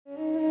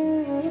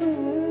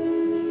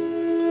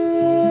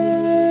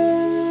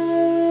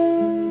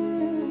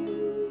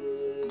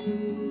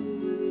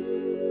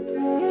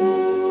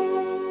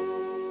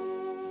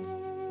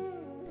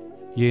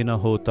ये न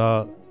होता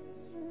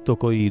तो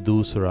कोई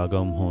दूसरा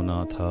गम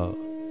होना था।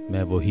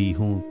 मैं वही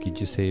हूँ कि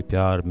जिसे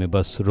प्यार में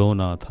बस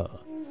रोना था।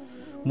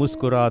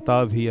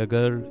 मुस्कुराता भी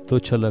अगर तो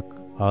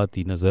छलक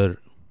आती नज़र।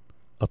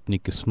 अपनी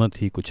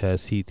किस्मत ही कुछ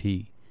ऐसी थी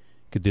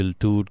कि दिल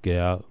टूट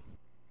गया।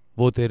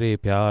 वो तेरे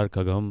प्यार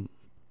का गम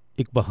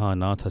एक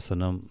बहाना था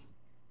सनम।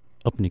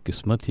 अपनी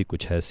किस्मत ही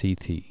कुछ ऐसी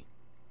थी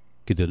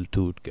कि दिल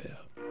टूट गया।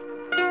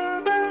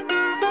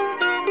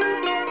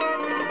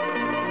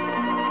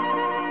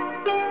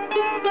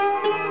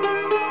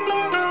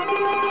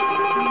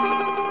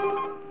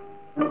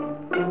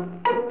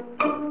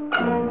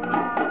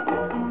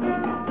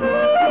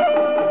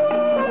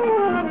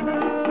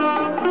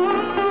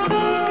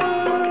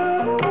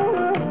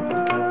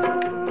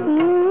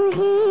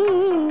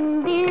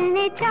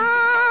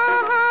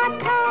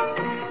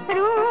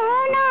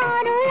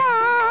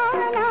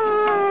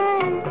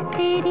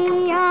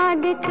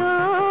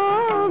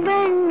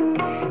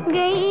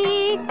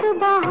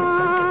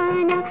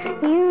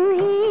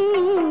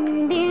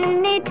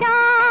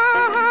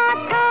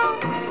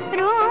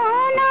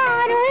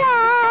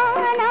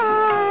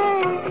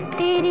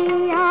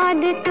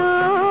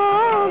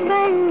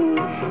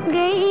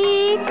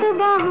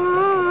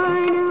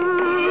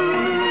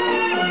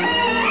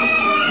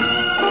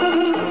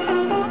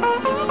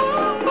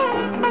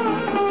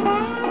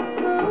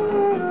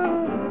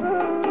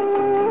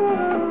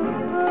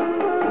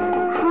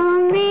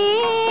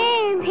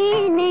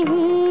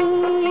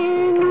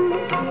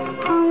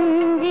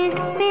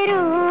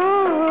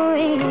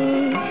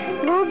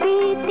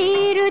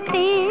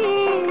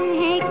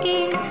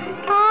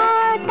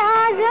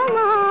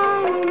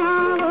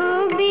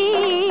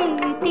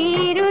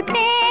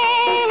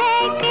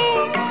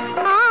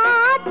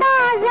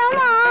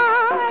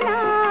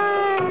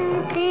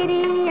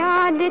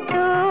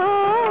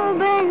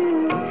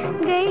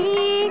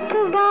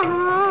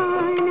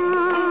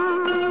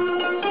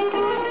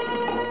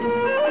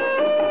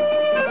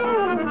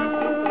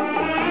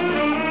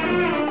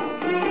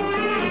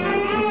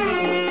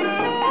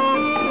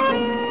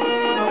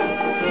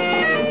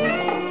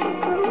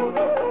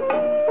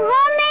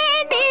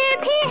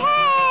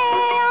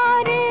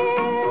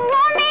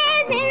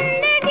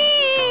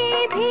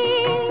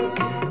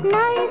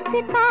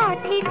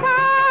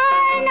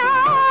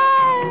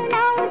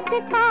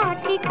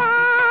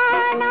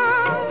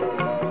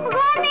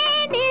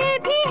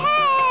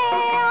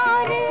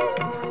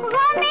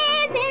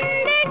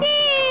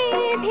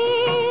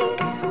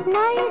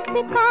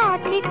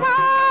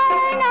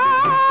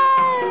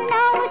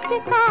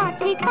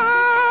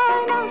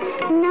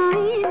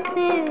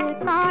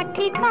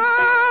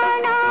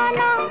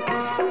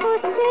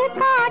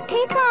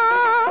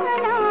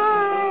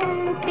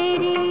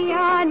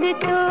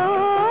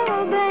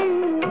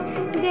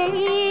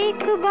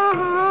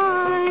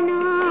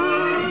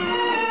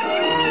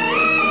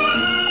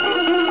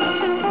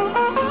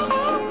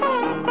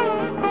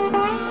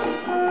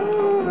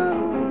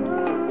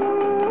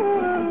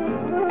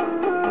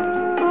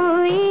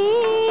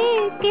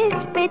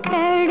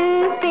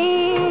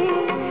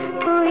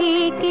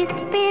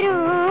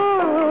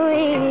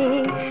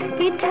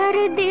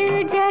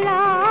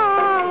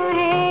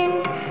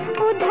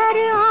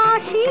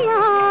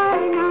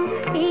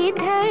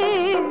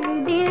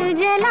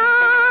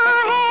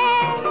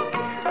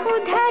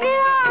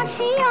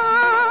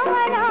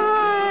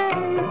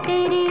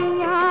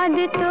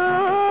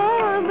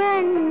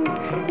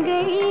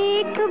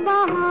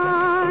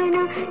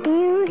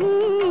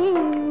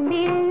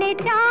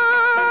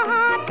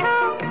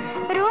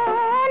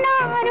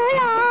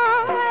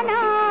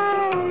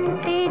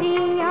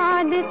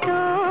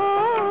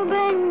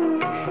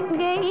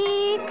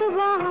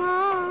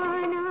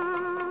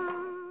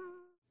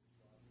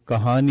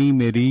 कहानी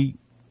मेरी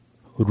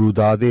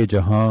रुदादे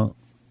जहां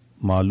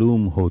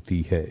मालूम होती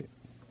है।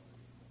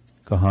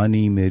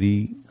 कहानी मेरी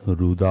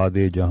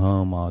रुदादे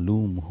जहां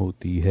मालूम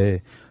होती है।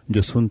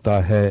 जो सुनता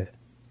है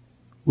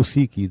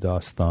उसी की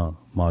दास्तां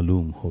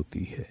मालूम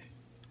होती है।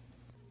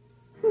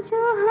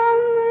 जो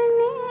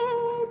हमने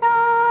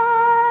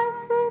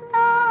दास्तां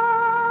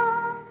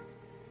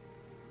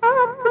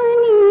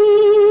अपनी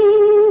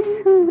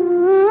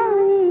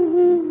सुनाई,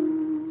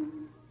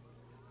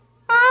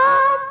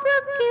 आप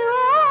क्यों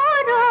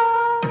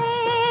रोए।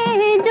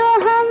 जो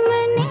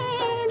हमने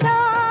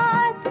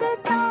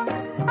दास्तां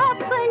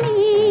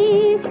अपनी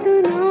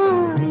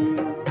सुनाई,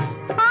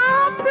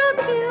 आप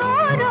क्यों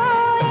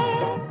रोए।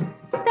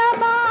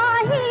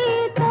 तबाही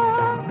तो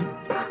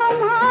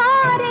हमारी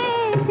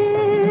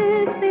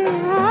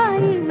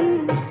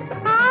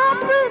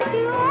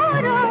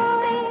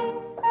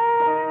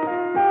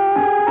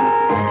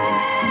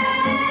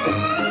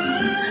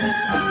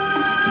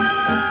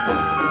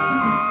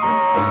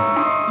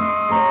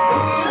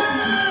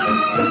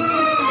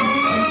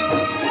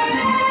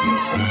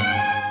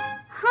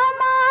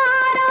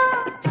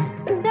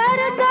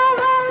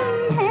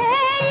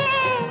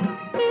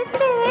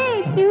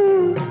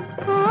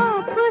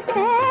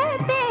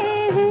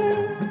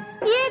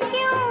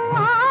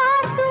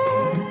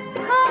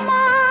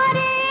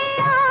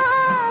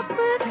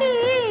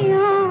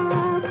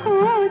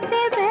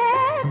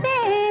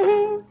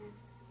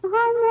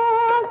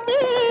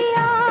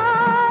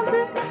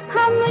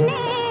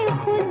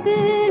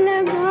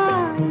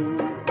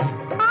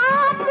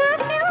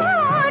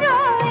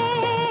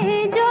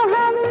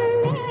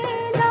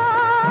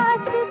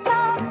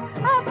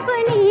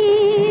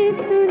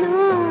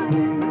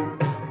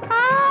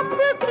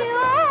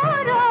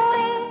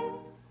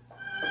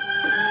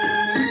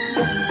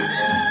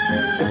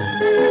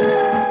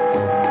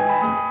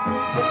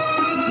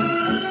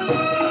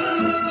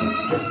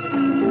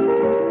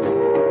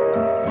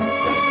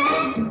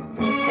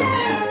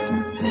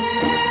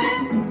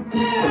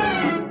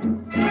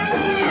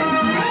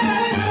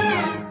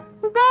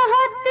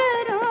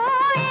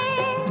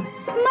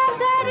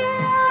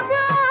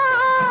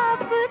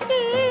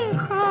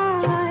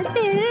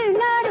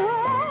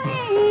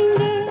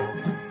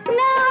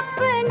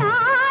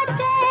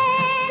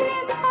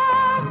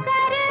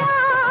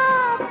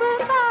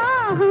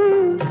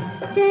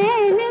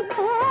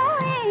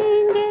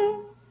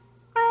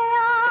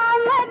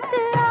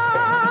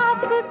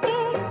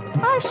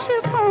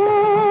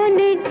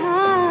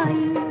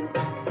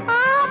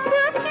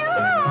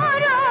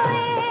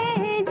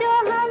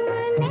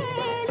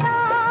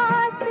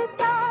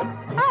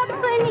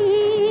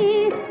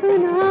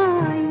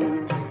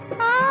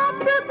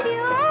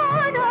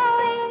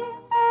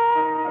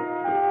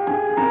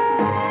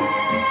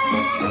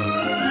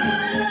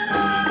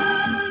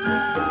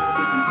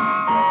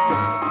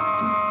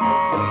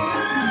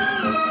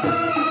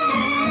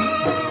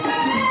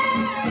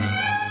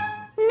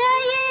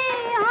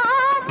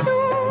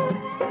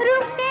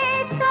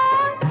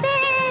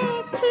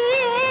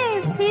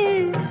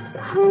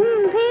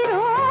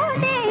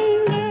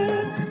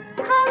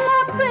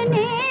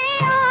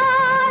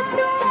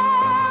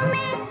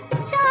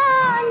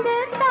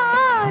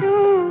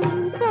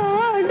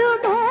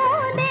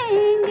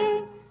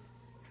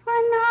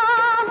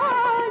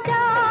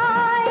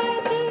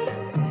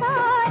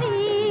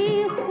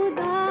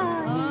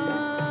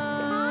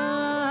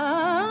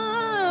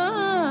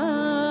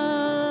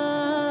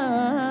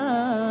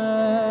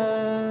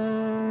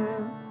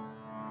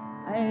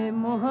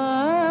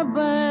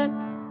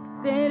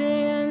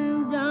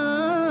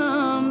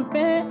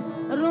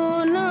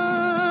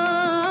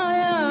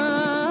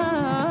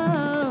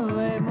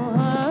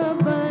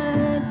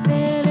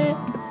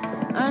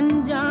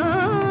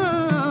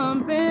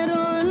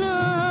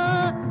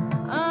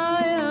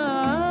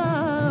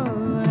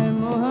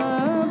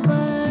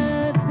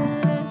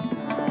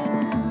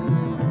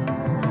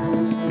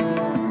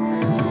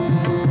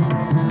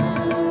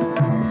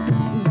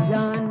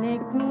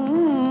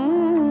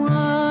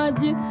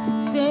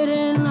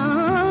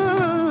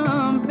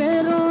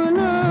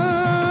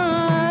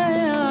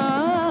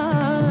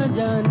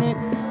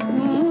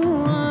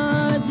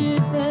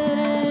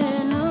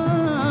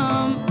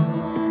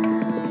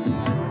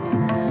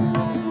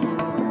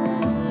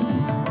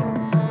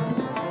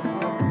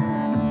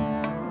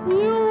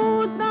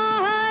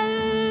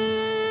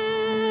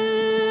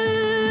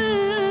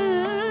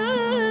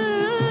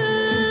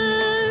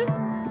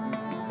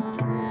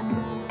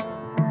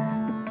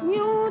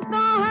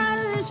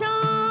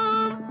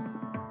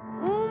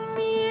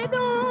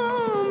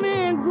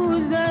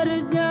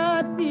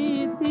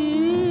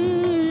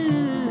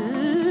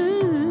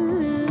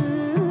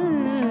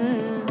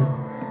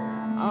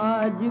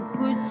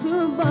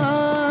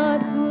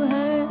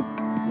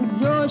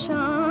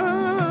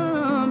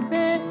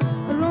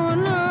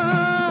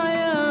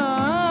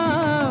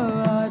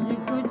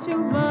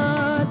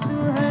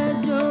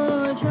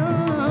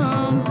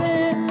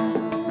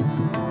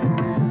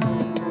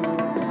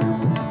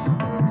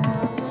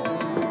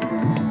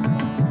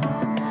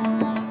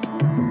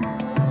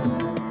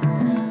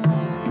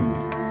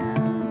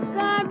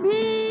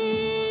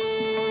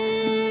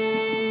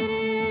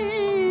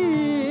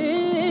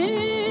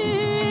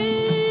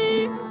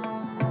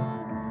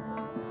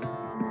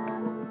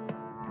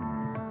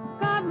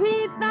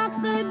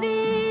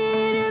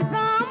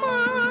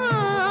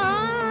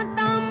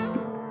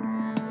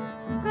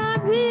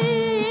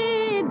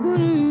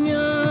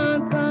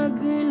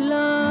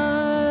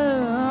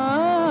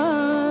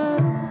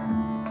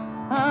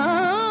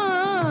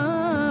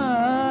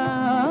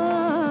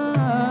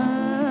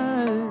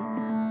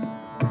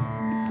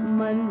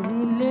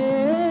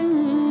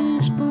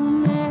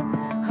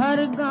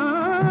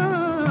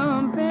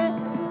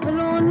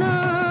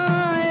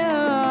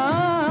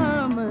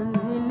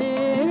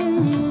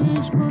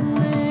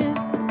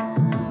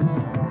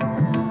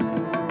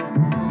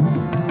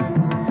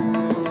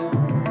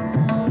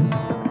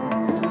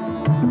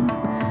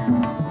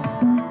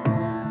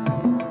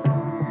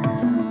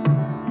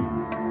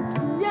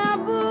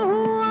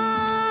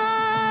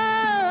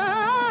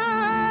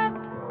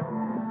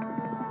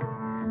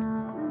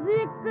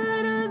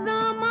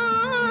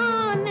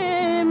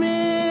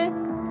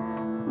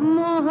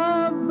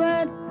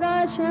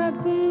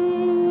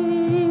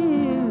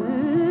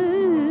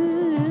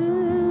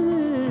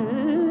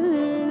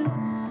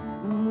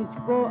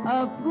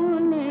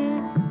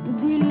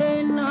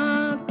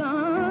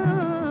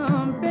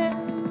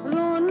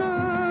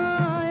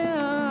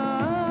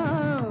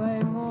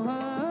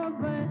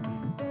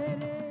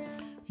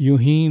यूं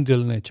ही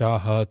दिल ने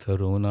चाहा था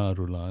रोना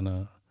रुलाना,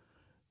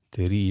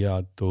 तेरी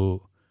याद तो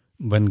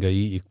बन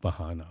गई एक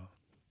बहाना।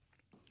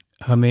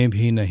 हमें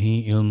भी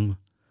नहीं इल्म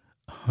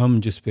हम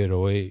जिस पे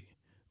रोए,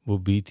 वो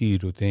बीती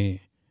रुतें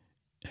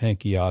हैं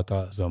कि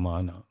आता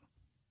ज़माना।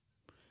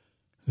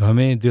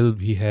 गमे दिल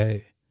भी है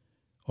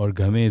और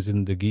गमे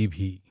ज़िंदगी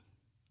भी,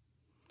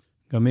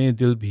 गमे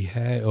दिल भी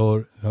है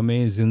और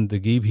गमे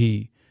ज़िंदगी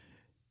भी,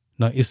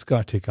 न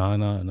इसका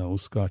ठिकाना न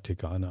उसका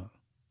ठिकाना।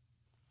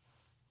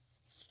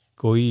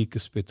 कोई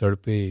किस पे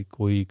तड़पे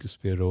कोई किस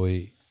पे रोए,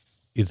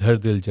 इधर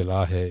दिल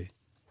जला है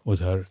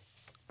उधर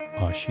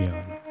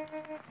आशियाना।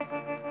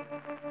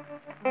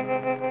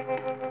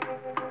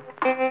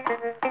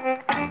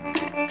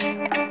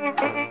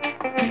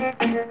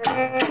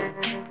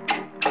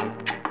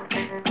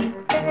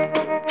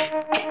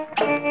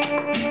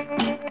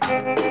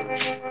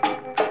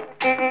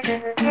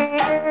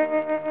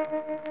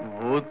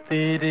 वो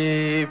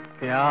तेरे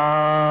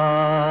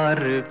प्यार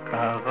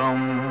का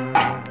गम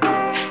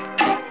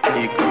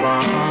एक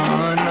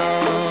बहाना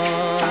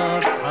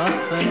था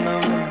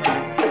सनम,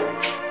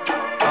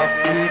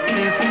 अपनी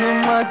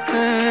किस्मत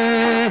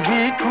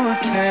ही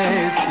कुछ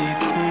ऐसी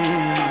थी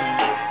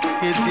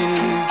कि दिल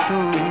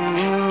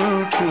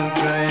टूट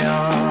गया।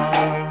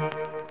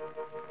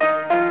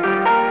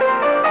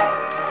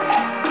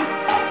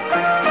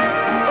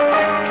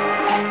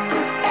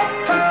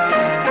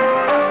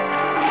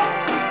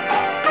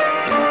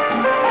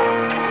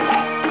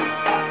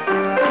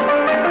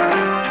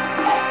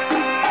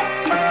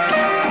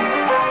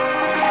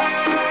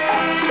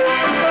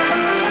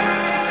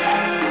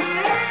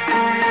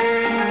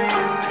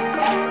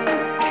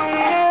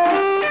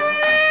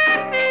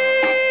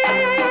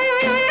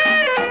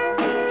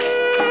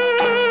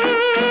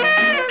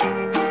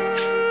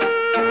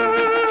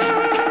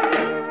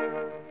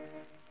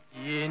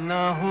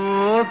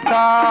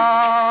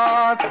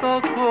 तो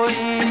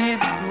कोई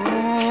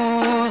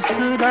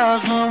दूसरा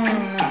गम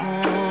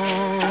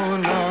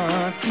होना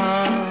था,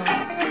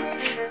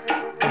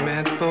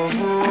 मैं तो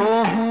वो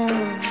हूँ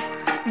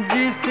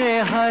जिसे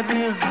हर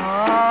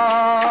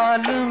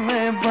हाल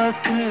में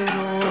बस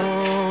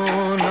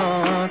रोना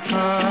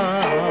था।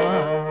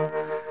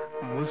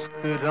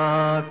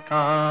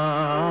 मुस्कुराता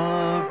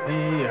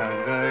भी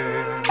अगर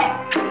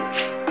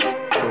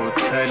तो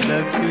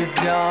छलक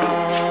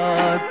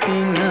जाती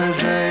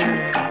नजर,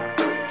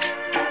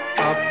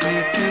 अपनी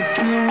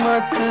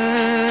किस्मत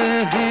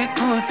ही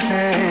कुछ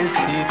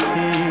ऐसी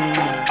थी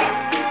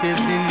कि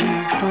दिल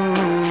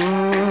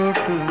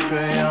टूट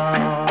गया।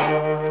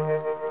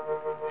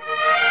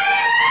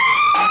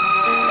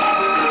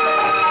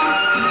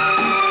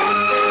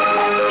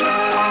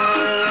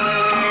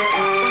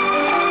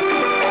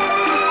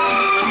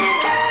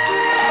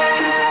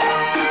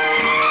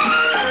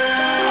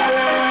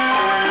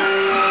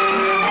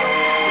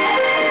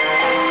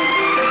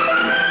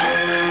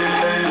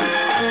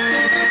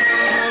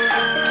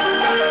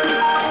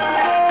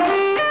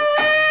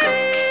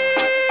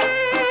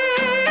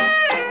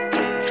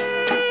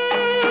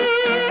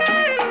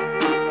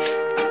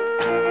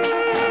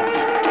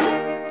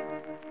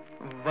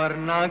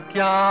 वरना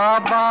क्या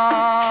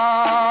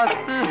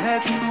बात है,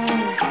 तू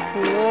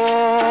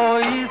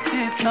कोई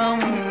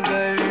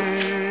सितमगर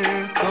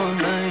तो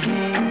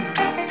नहीं,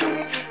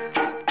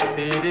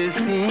 तेरे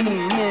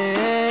सीने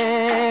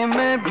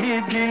में भी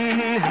दिल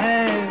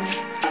है,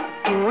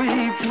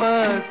 कोई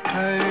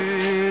पत्थर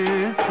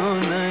तो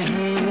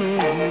नहीं।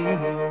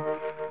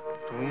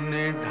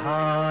 तूने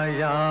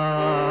ढाया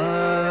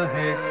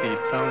है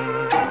सितम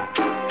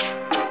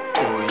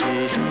तो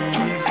यही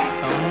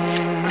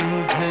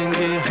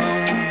समझेंगे हम,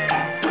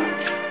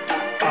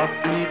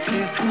 अपनी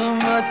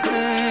किस्मत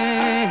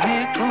ही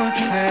कुछ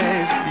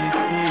ऐसी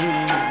थी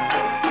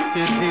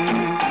कि दिल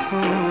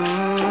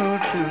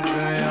टूट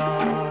गया।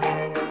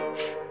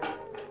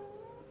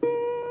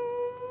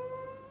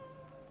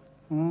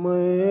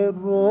 मैं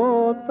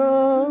रोता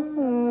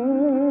हूँ,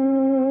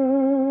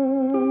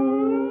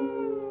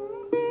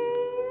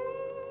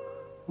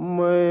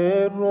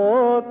 मैं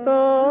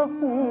रोता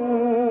हूँ,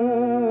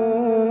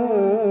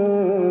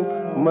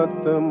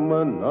 मत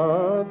मना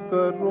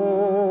करो,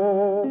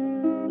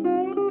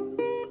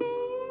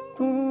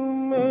 तुम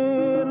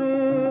मेरे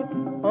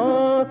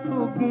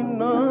आंसू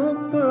गिना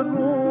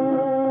करो।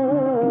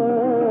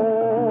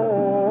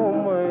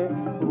 मैं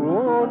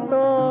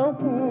रोता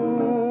हूँ,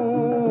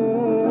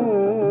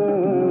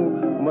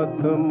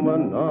 मत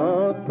मना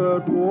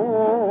करो।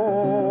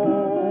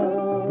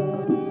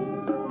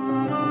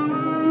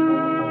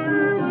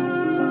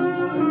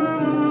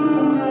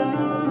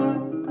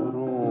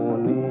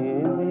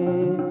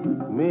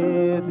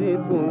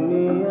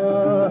 दुनिया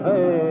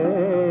है,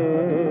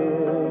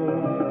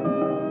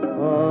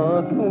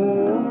 आंसू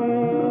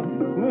में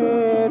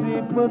मेरी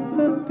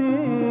बसती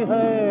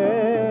है,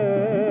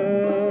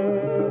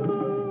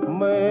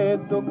 मैं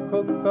दुख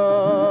का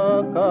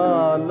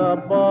काला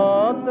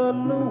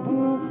बादल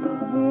हूँ,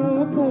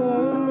 बूंदों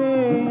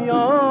में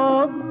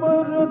याद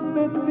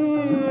बरसती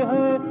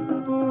है।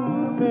 तुम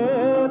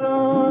मेरा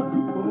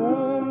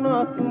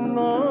रोना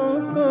सुना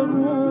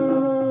करो,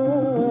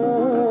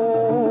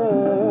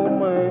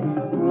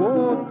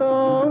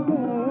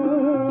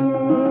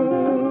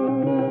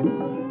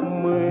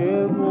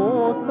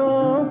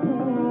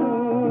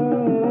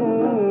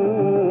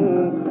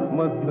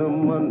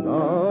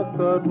 मना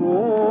करो।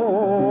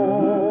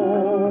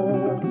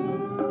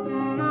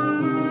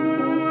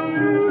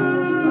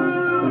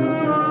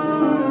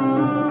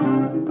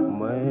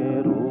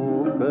 मैं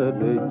रोकर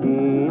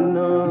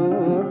जीना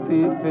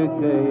सीख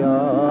गया,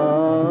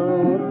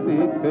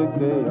 सीख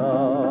गया,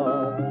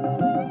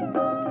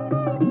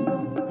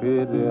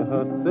 फिर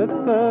हंस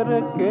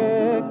करके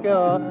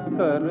क्या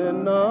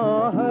करना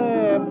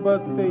है,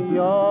 बस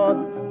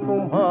याद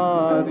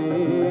तुम्हारी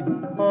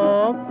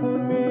आँख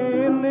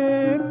में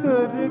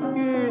लेकर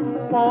के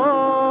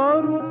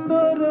पार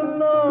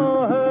उतरना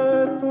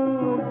है। तुम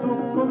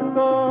दुख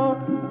का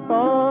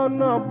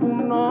ताना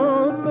बुना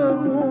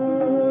करो,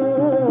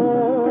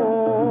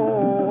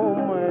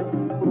 मैं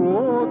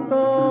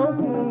रोता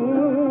हूँ,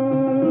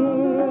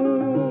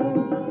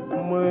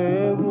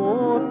 मैं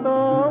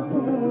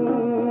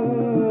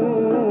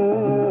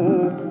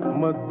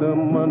मत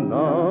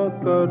मना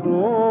करो।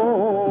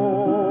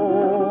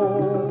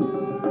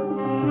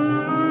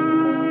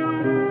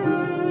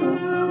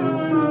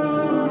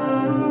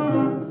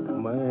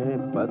 मैं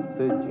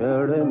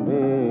पतझड़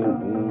में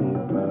हूँ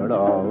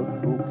बड़ा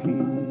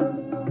सुखी,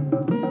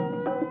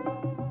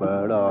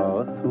 बड़ा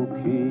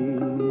सुखी।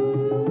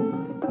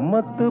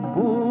 मत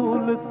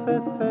भूल से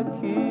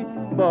सखी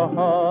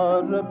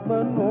बहार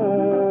बनो,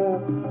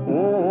 ओ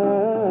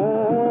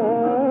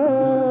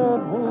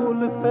भूल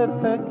से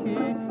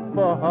सखी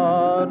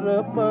बहार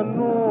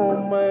बनो।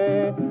 मैं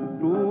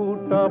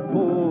टूटा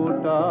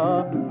फूटा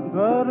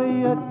घर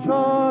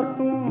अच्छा,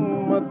 तुम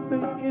मत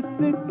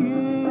इसकी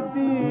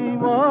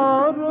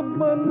दीवार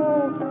बनो।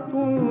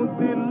 तुम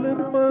दिल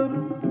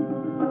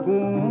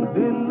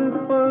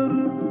पर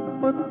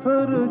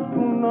पत्थर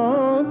चुना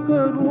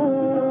करो।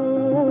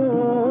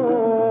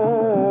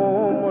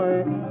 मैं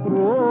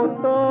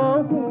रोता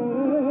हूँ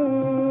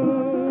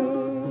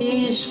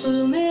इश्क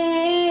में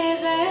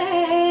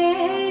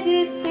गैर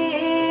थे,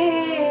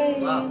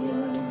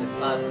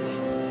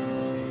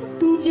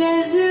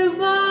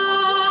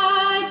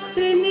 जज्बात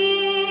ने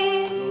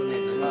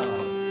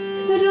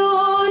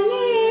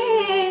रोने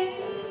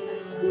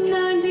न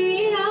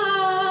दिया।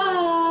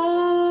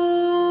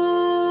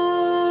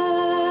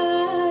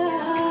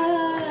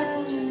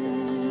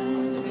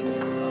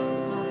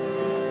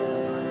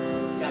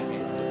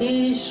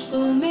 इश्क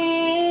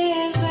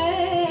में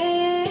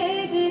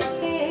गैर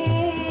थे,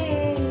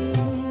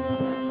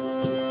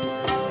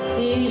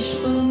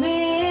 इश्क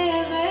में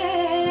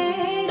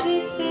गैर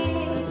थे,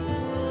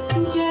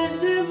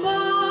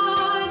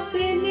 जज्बात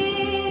ने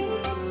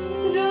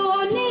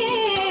रोने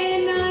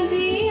न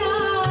दिया।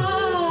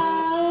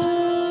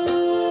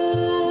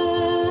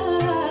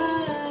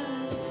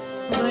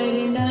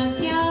 वरना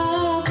क्या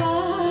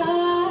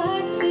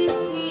बात थी,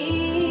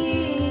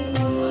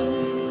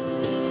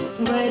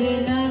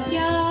 वरना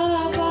क्या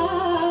बात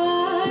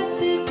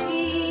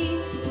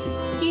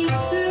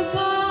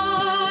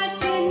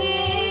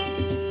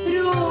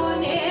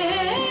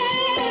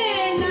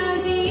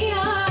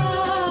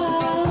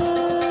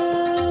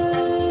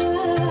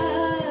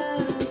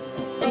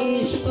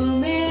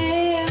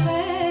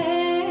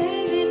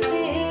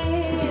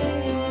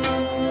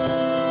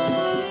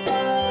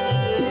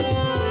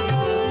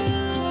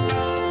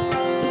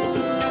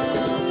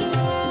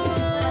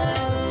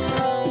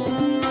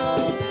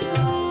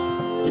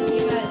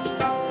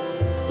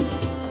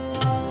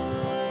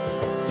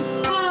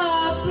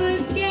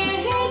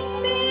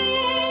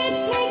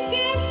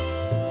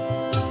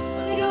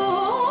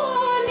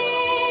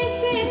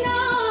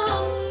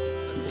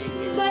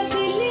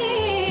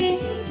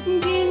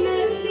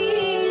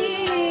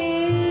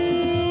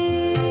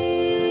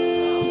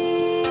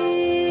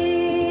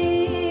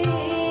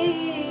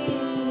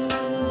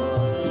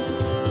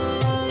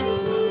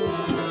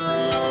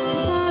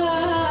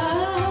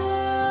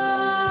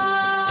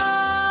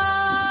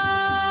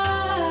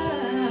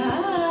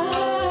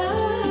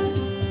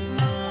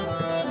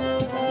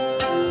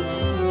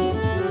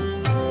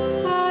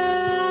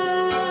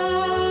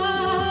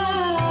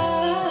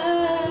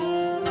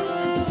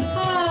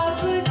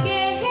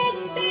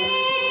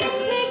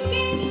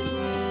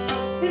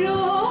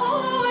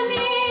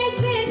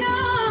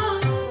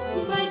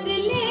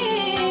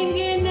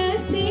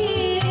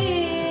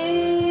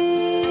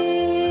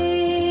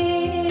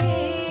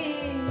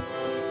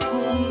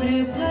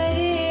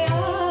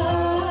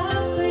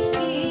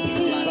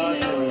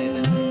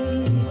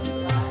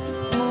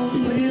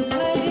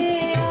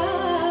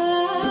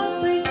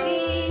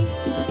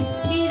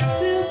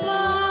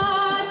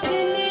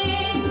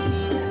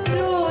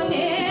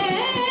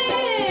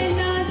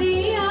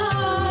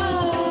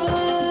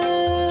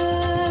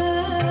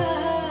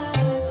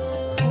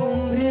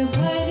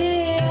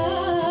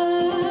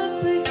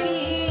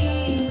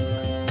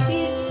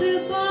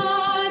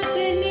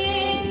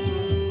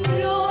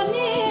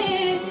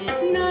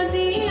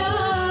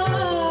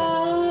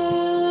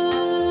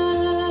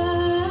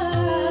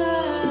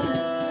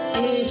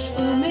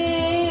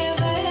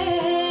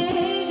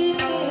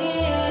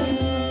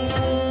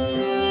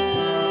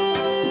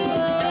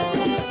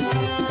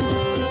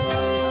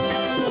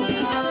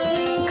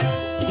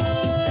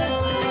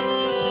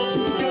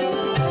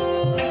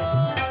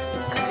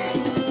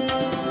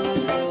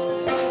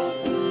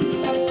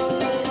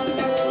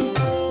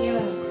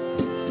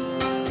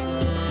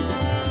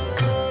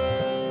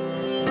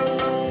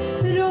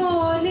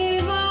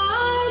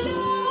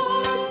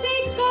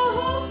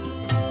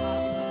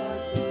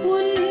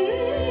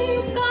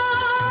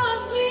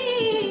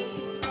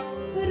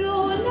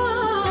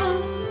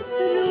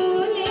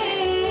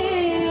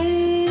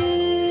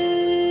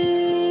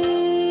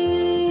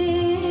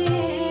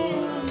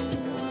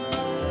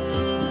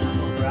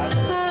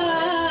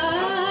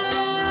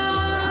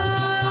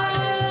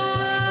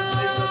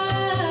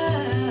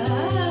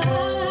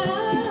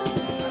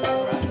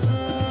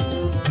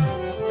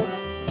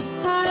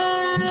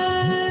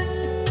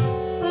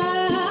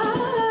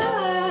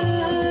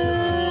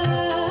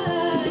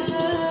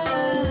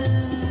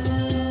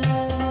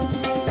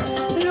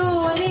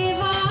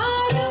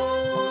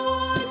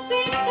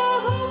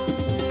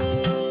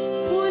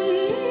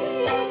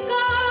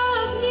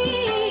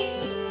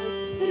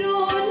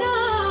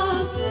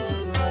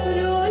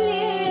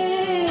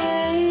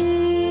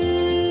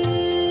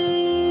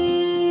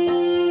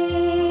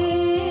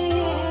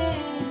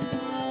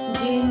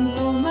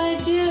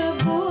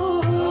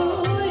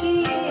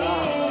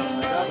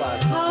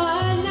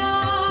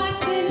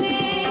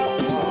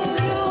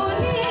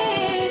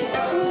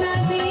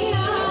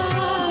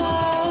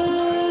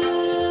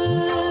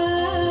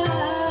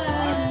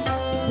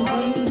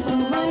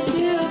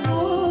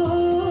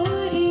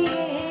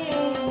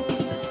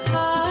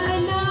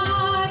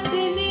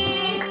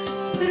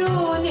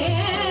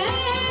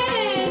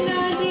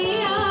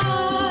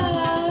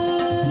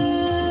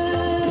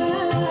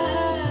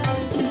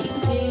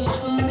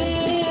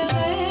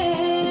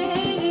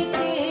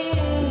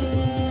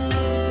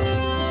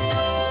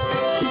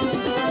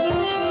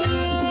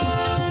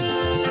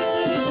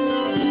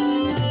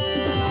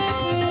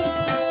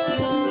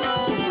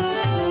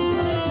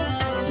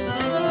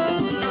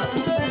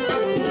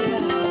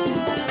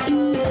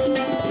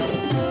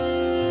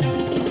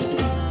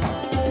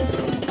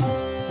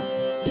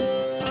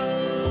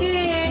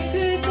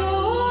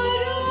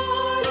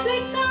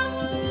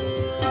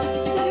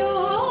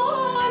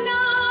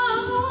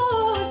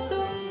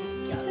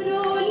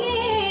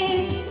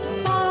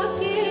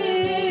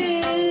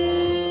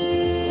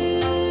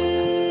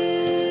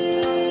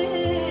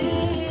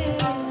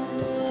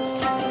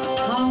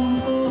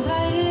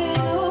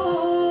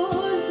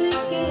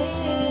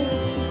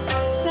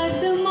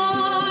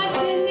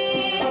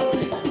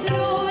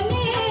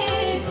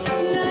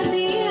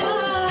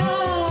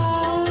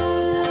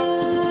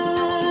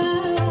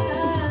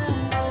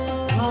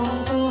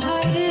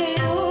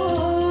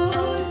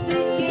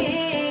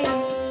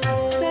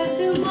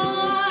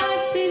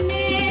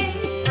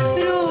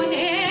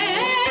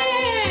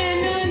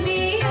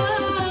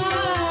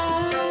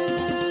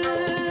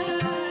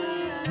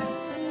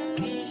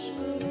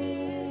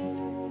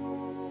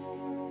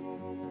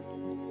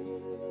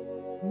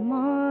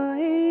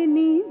माए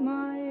नी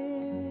माए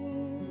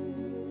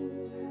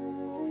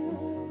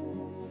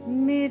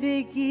मेरे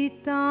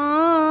गीतां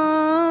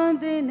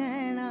दे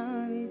नैना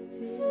विच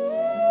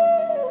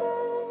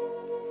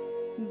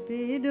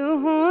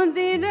बिरहों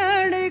दी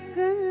रड़क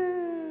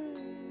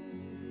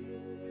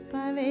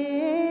पवे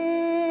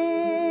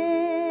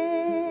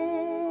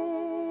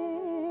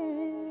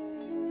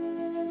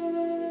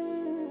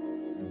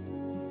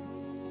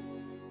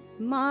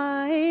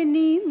माए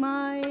नी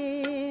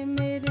माए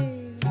मेरे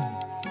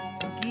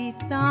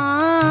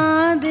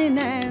गीतां दे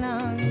नैना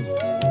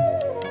विच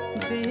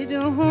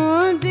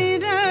बिरहों दी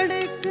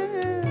रड़क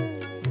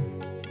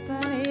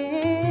पवे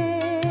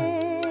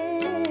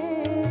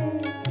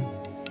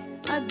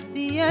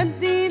अद्धी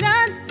अद्धी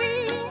राती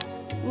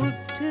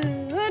उठ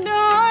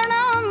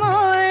रोना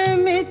मोए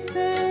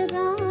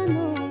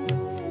मित्रानो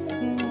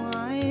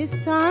माए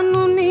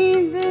सानू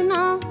नींद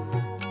ना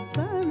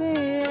पवे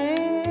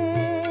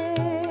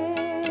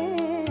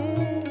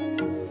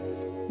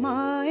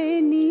माए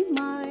नी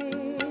माए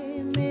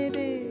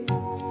मेरे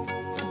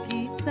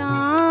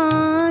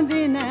गीतां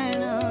दे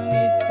नैना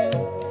विच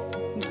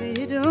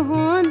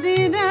बिरहों दी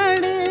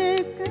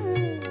रड़क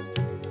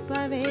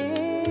पवे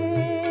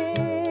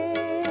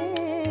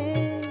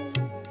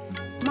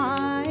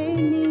माए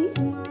नी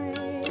माए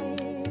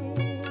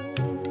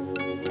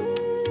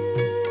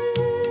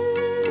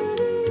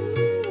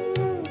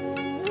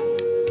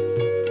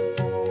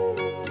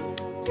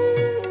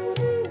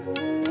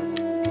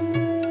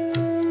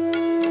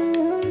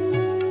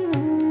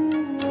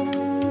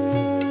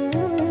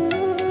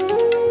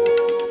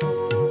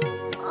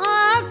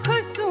आँख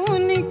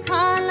सूनी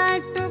खाला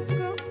टुक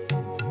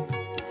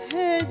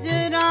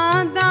हिजरां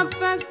दा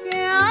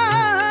पक्या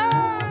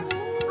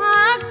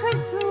आँख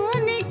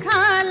सूनी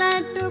खाला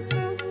टुक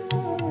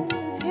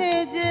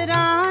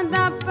हिजरां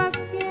दा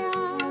पक्या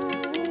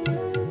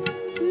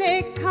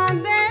लेखां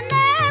दे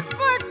ने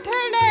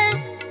पुठड़े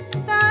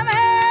तवे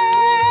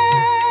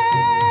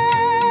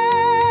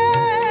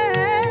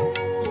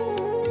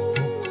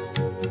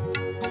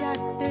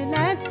जट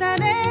लै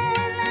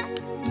तरेल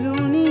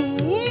लूनी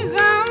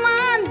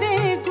गवां दे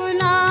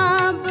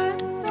गुलाब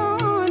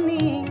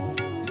तोनी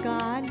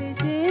काल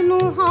जेनू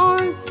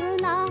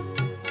हौसला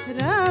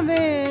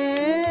रवे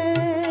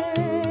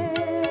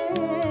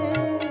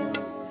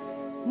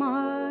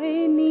माए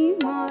नी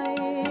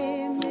माए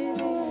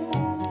मेरे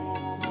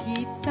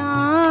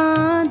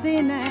गीतां दे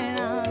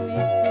नैना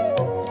विच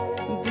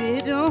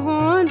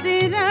बिरहों दी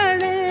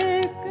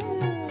रड़क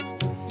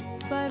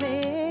पवे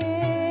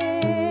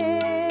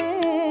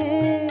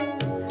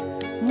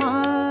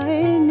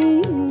माए नी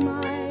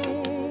माए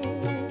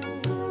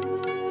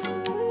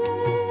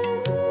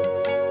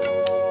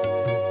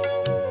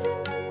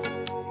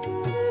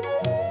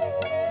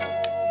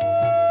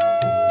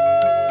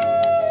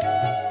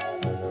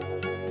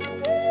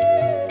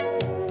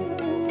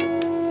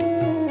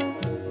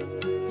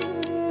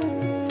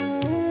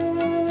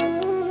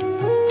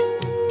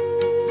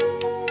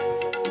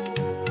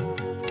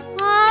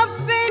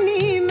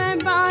अपनी मैं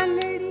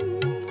बालड़ी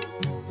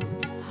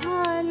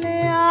हाले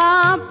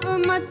आप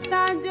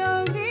मत्ता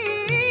जोगी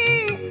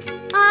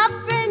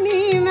अपनी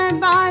मैं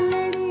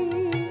बालड़ी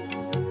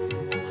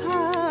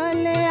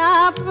हाले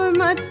आप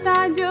मत्ता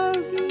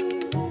जोगी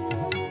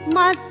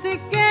मत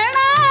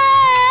केड़ा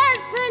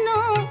इसनू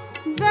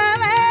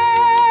दवे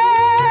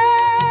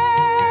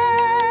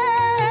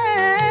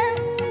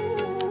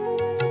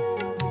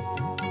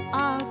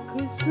आँख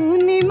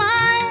सुनी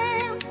माए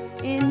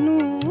इनू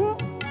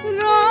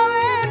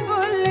रोवे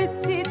बुल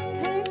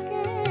चित्थे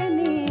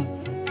केनी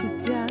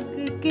जग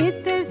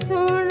किते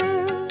सुन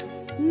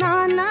ना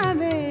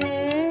लवे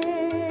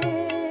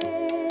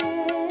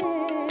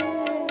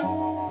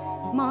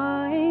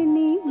माए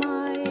नी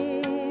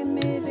माए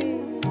मेरे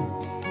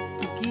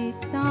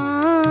गीत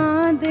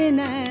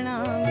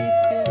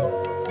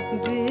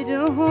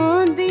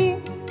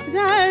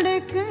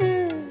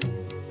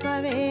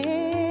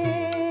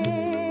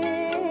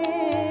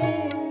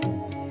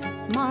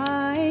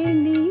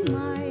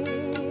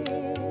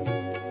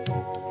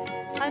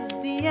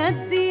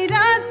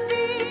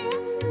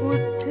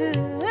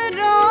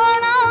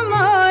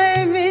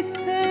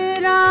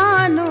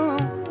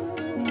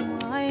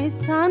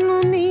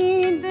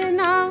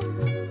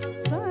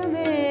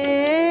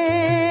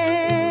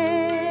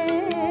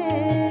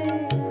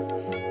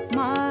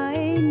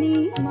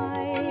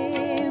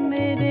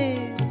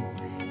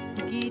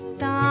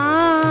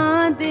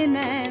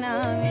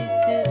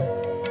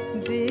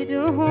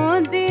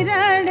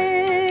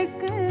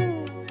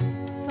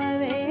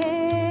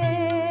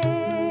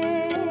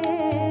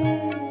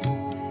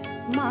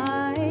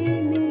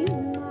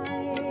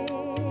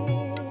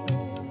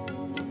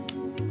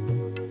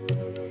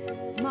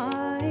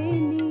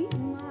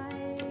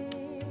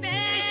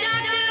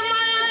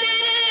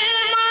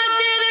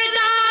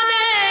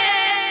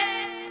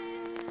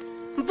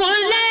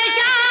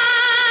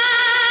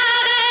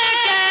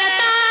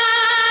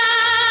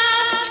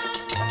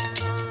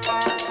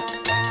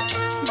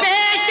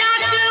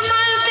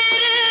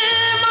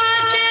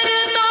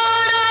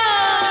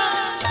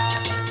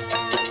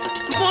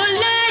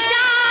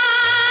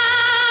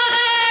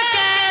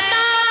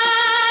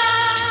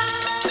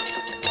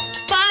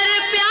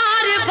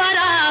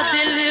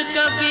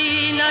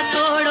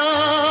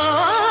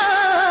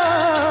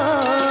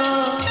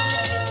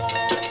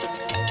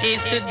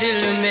इस दिल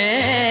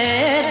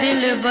में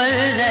दिलबर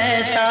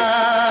रहता।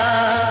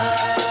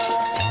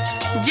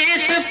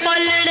 जिस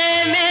पलड़े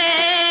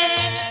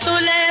में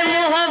तुले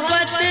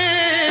मोहब्बत,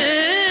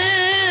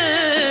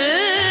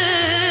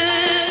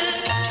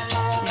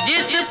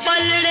 जिस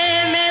पलड़े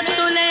में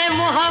तुले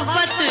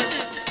मोहब्बत,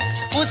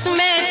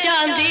 उसमें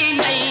चांदी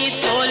नहीं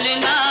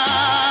तोलना।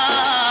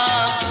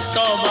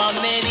 तौबा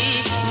मेरी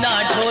ना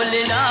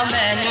ढोलना,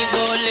 मैं नहीं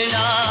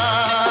बोलना,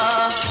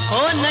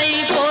 हो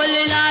नहीं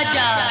बोलना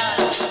जा,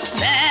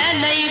 मैं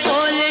नहीं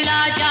बोलना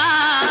जा,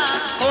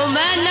 हो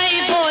मैं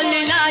नहीं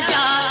बोलना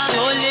जा,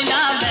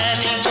 ढोलना मैं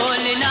नहीं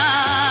बोलना।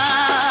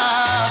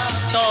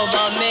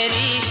 तौबा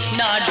मेरी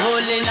ना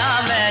ढोलना,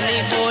 मैं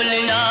नहीं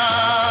बोलना।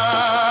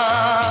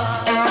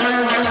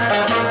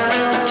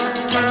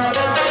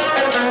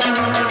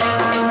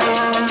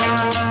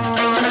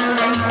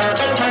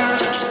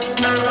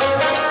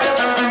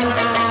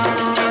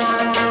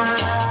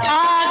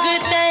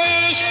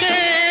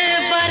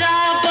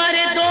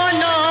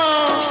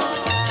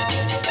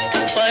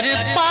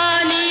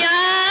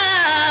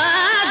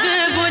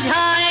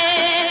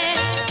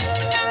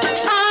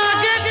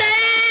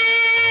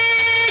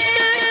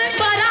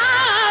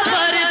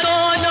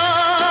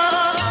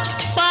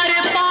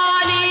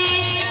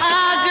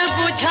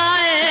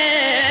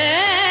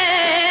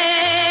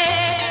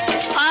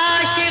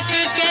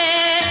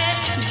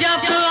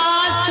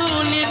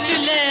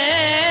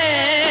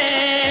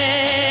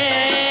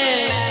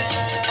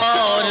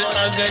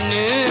 लगन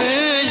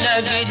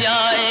लग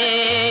जाए।